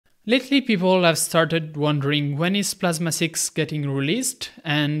Lately, people have started wondering when is Plasma 6 getting released,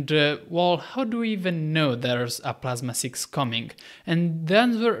 and well, how do we even know there's a Plasma 6 coming? And the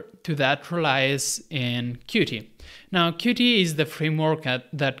answer to that relies in Qt. Now, Qt is the framework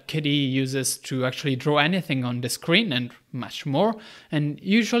that KDE uses to actually draw anything on the screen and much more. And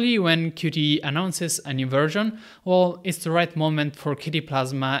usually when Qt announces a new version, well, it's the right moment for KDE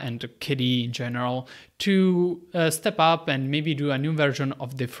Plasma and KDE in general to step up and maybe do a new version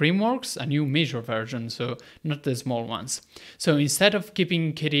of the frameworks, a new major version, so not the small ones. So instead of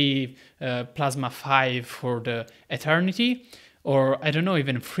keeping KDE Plasma 5 for the eternity, or I don't know,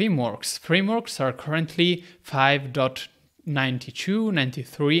 even frameworks. Frameworks are currently 5.92,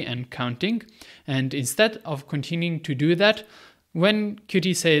 93 and counting. And instead of continuing to do that, when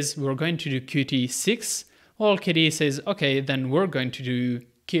Qt says we're going to do Qt 6, well, KDE says, okay, then we're going to do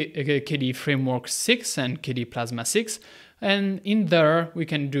KDE Framework 6 and KDE Plasma 6. And in there, we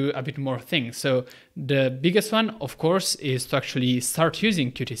can do a bit more things. So the biggest one, of course, is to actually start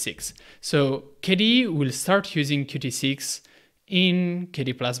using Qt 6. So KDE will start using Qt 6 in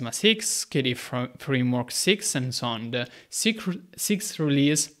KDE Plasma 6, KDE Framework 6, and so on, the 6th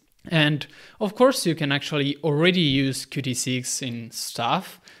release. And of course, you can actually already use Qt 6 in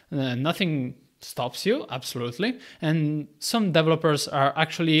stuff. Nothing stops you, absolutely. And some developers are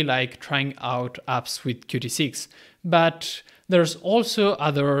actually like trying out apps with Qt 6. But there's also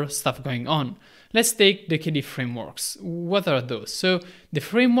other stuff going on. Let's take the KDE frameworks. What are those? So the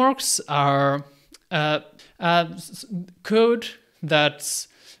frameworks are code that's,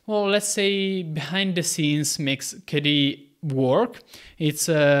 well, let's say behind the scenes makes KDE work. It's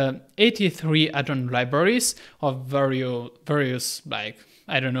 83 add-on libraries of various, like,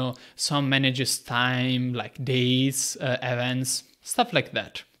 I don't know, some manages time, like days, events, stuff like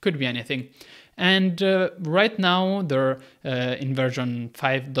that. Could be anything. And right now they're in version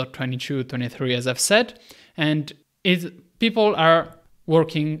 5.22.23, as I've said, and people are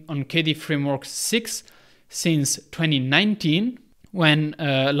working on KDE Framework 6 since 2019, when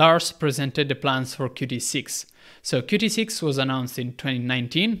Lars presented the plans for Qt 6. So Qt 6 was announced in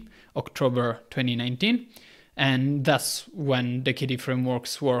 2019, October 2019, and that's when the KDE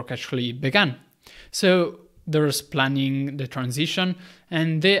Frameworks work actually began. So there's planning the transition,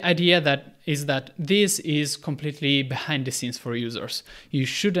 and the idea is that this is completely behind the scenes for users. You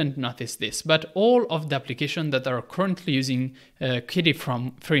shouldn't notice this, but all of the applications that are currently using KDE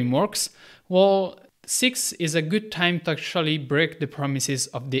Frameworks, well, 6 is a good time to actually break the promises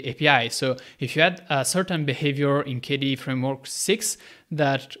of the API. So if you had a certain behavior in KDE Framework 6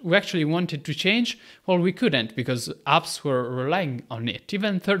 that we actually wanted to change, well, we couldn't because apps were relying on it,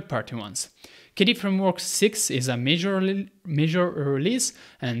 even third-party ones. KDE Framework 6 is a major release,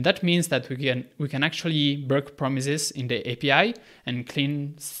 and that means that we can actually break promises in the API and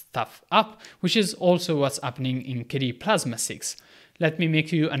clean stuff up, which is also what's happening in KDE Plasma 6. Let me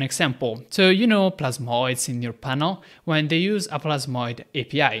make you an example. So you know Plasmoids in your panel when they use a Plasmoid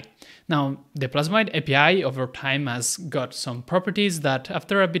API. Now, the Plasmoid API over time has got some properties that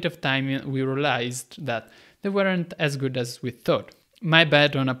after a bit of time we realized that they weren't as good as we thought. My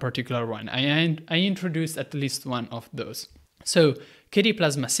bad on a particular one. I introduced at least one of those. So KDE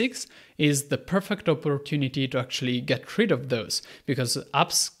Plasma 6 is the perfect opportunity to actually get rid of those because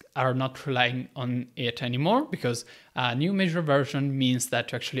apps are not relying on it anymore, because a new major version means that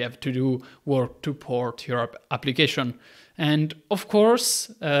you actually have to do work to port your application. And of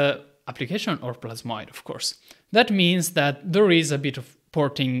course, application or Plasmoid, of course. That means that there is a bit of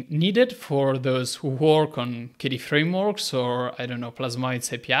porting needed for those who work on KDE frameworks or, I don't know,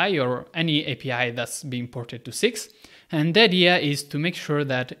 Plasmoid's API or any API that's being ported to 6. And the idea is to make sure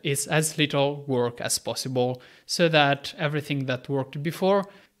that it's as little work as possible so that everything that worked before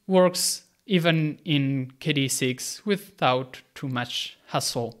works even in KDE 6 without too much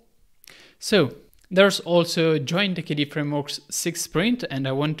hassle. So there's also Join the KDE Frameworks 6 sprint, and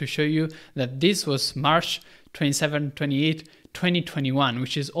I want to show you that this was March 27, 28, 2021,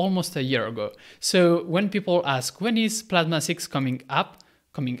 which is almost a year ago. So when people ask, when is Plasma 6 coming out,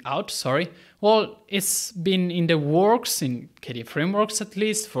 well, it's been in the works in KDE Frameworks at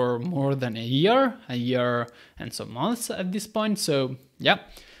least for more than a year and some months at this point. So yeah,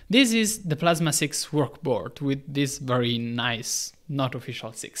 this is the Plasma 6 workboard with this very nice, not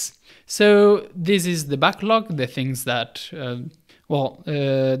official 6. So this is the backlog, the things that,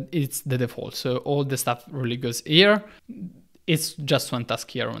 it's the default. So all the stuff really goes here. It's just one task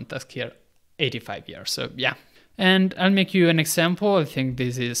here, 85 here. So yeah. And I'll make you an example. I think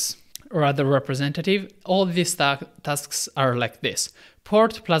this is rather representative. All these tasks are like this.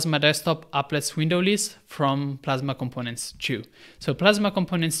 port Plasma Desktop Applets window list from Plasma Components 2. So Plasma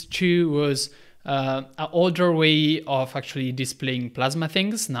Components 2 was an older way of actually displaying Plasma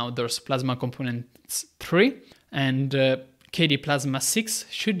things. Now there's Plasma Components 3, and KDE Plasma 6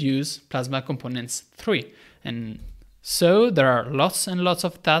 should use Plasma Components 3. And so there are lots and lots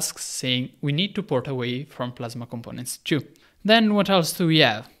of tasks saying we need to port away from Plasma Components 2. Then what else do we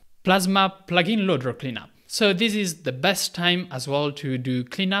have? Plasma Plugin Loader Cleanup. So this is the best time as well to do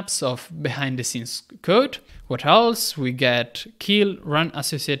cleanups of behind the scenes code. What else? We get kill run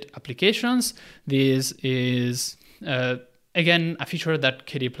associate applications. This is again a feature that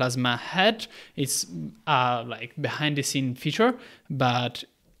KDE Plasma had. It's like behind the scene feature, but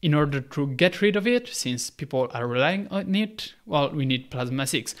in order to get rid of it, since people are relying on it, well, we need Plasma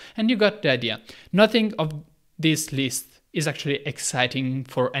 6. And you got the idea. Nothing of this list is actually exciting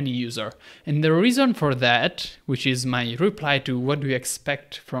for any user. And the reason for that, which is my reply to what do you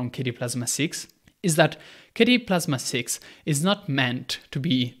expect from KDE Plasma 6, is that KDE Plasma 6 is not meant to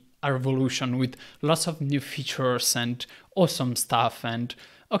be a revolution with lots of new features and awesome stuff. And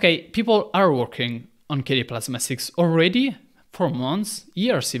okay, people are working on KDE Plasma 6 already for months,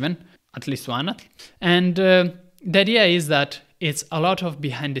 years even, at least one. And the idea is that it's a lot of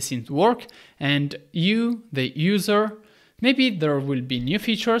behind the scenes work, and you, the user, maybe there will be new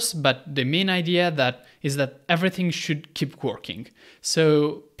features, but the main idea is that everything should keep working.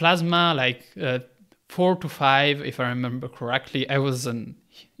 So Plasma, like 4 to 5, if I remember correctly, I wasn't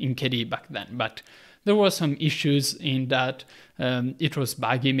in KDE back then, but there were some issues in that it was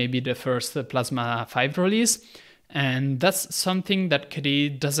buggy, maybe the first Plasma 5 release. And that's something that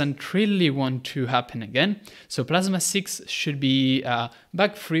KDE doesn't really want to happen again. So Plasma 6 should be a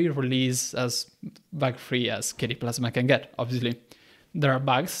bug-free release, as bug-free as KDE Plasma can get. Obviously, there are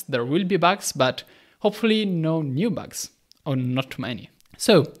bugs, there will be bugs, but hopefully no new bugs, or not too many.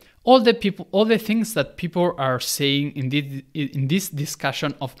 So all the things that people are saying in this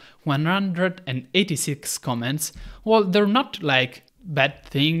discussion of 186 comments, well, they're not like bad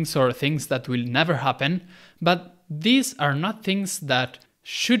things or things that will never happen, but these are not things that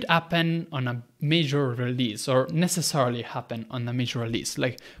should happen on a major release or necessarily happen on a major release.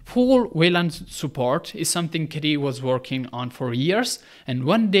 Like full Wayland support is something KDE was working on for years, and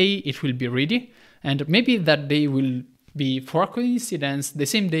one day it will be ready, and maybe that day will be, for a coincidence, the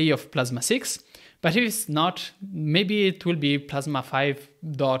same day of Plasma 6, but if it's not, maybe it will be Plasma 5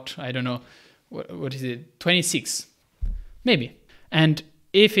 dot, I don't know, what is it, 26, maybe. And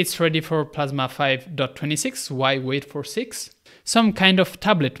if it's ready for Plasma 5.26, why wait for 6? Some kind of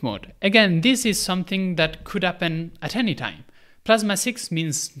tablet mode. Again, this is something that could happen at any time. Plasma 6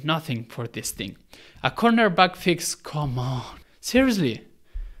 means nothing for this thing. A corner bug fix, come on. Seriously.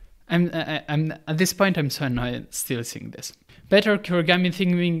 I'm at this point, I'm so annoyed still seeing this. Better Kirigami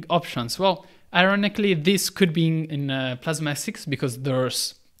theming options. Well, ironically, this could be in Plasma 6 because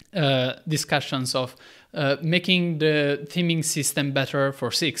there's discussions of making the theming system better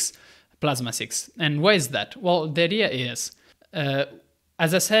for Plasma 6. And why is that? Well, the idea is,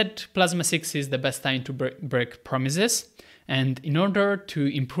 as I said, Plasma 6 is the best time to break promises. And in order to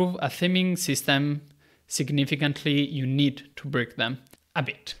improve a theming system significantly, you need to break them a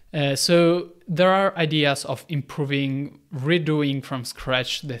bit. So there are ideas of improving, redoing from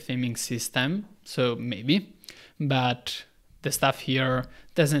scratch the theming system. So maybe, but the stuff here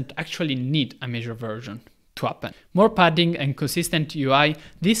doesn't actually need a major version to happen. More padding and consistent UI,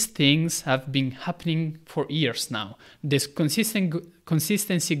 these things have been happening for years now. This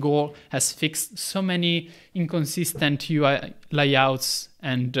consistency goal has fixed so many inconsistent UI layouts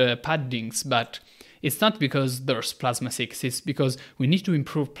and paddings, but it's not because there's Plasma 6, it's because we need to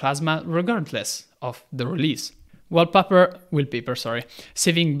improve Plasma regardless of the release. Wallpaper,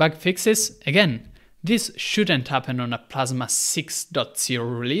 saving bug fixes, again, this shouldn't happen on a Plasma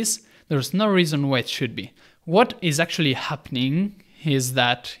 6.0 release. There's no reason why it should be. What is actually happening is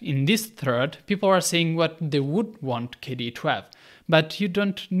that in this thread, people are saying what they would want KDE to have, but you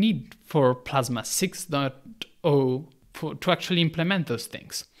don't need for Plasma 6.0 to actually implement those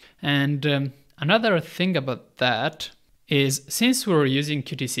things. And another thing about that is, since we're using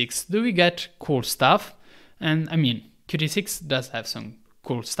Qt6, do we get cool stuff? And I mean, Qt6 does have some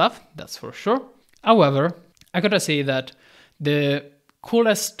cool stuff, that's for sure. However, I gotta say that the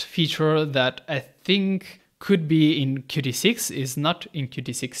coolest feature that I think could be in Qt6 is not in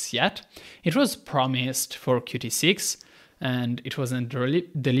Qt6 yet. It was promised for Qt6 and it wasn't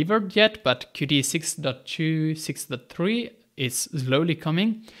delivered yet, but Qt 6.2, 6.3 is slowly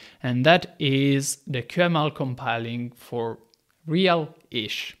coming, and that is the QML compiling for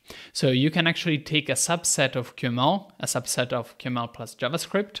real-ish. So you can actually take a subset of QML, a subset of QML plus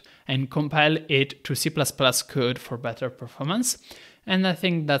JavaScript, and compile it to C++ code for better performance. And I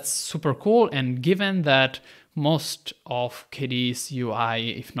think that's super cool. And given that most of KDE's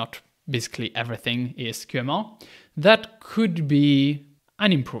UI, if not basically everything, is QML, that could be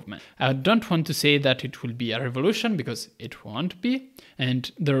an improvement. I don't want to say that it will be a revolution, because it won't be,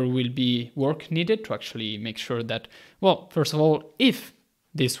 and there will be work needed to actually make sure that, well, first of all, if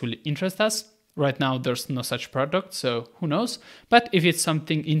this will interest us. Right now there's no such product, so who knows, but if it's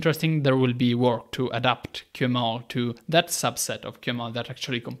something interesting, there will be work to adapt QML to that subset of QML that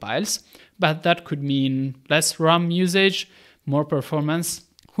actually compiles, but that could mean less RAM usage, more performance.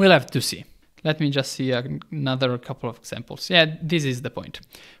 We'll have to see. Let me just see another couple of examples. Yeah, this is the point.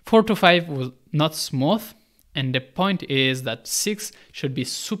 4 to 5 was not smooth, and the point is that 6 should be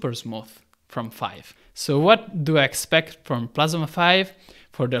super smooth from 5. So what do I expect from Plasma 5?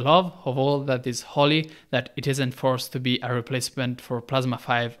 For the love of all that is holy, that it isn't forced to be a replacement for Plasma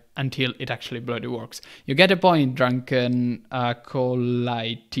 5 until it actually bloody works. You get a point, Drunken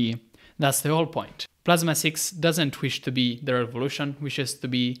Acolyte. That's the whole point. Plasma 6 doesn't wish to be the revolution, wishes to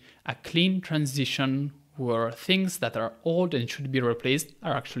be a clean transition where things that are old and should be replaced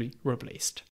are actually replaced.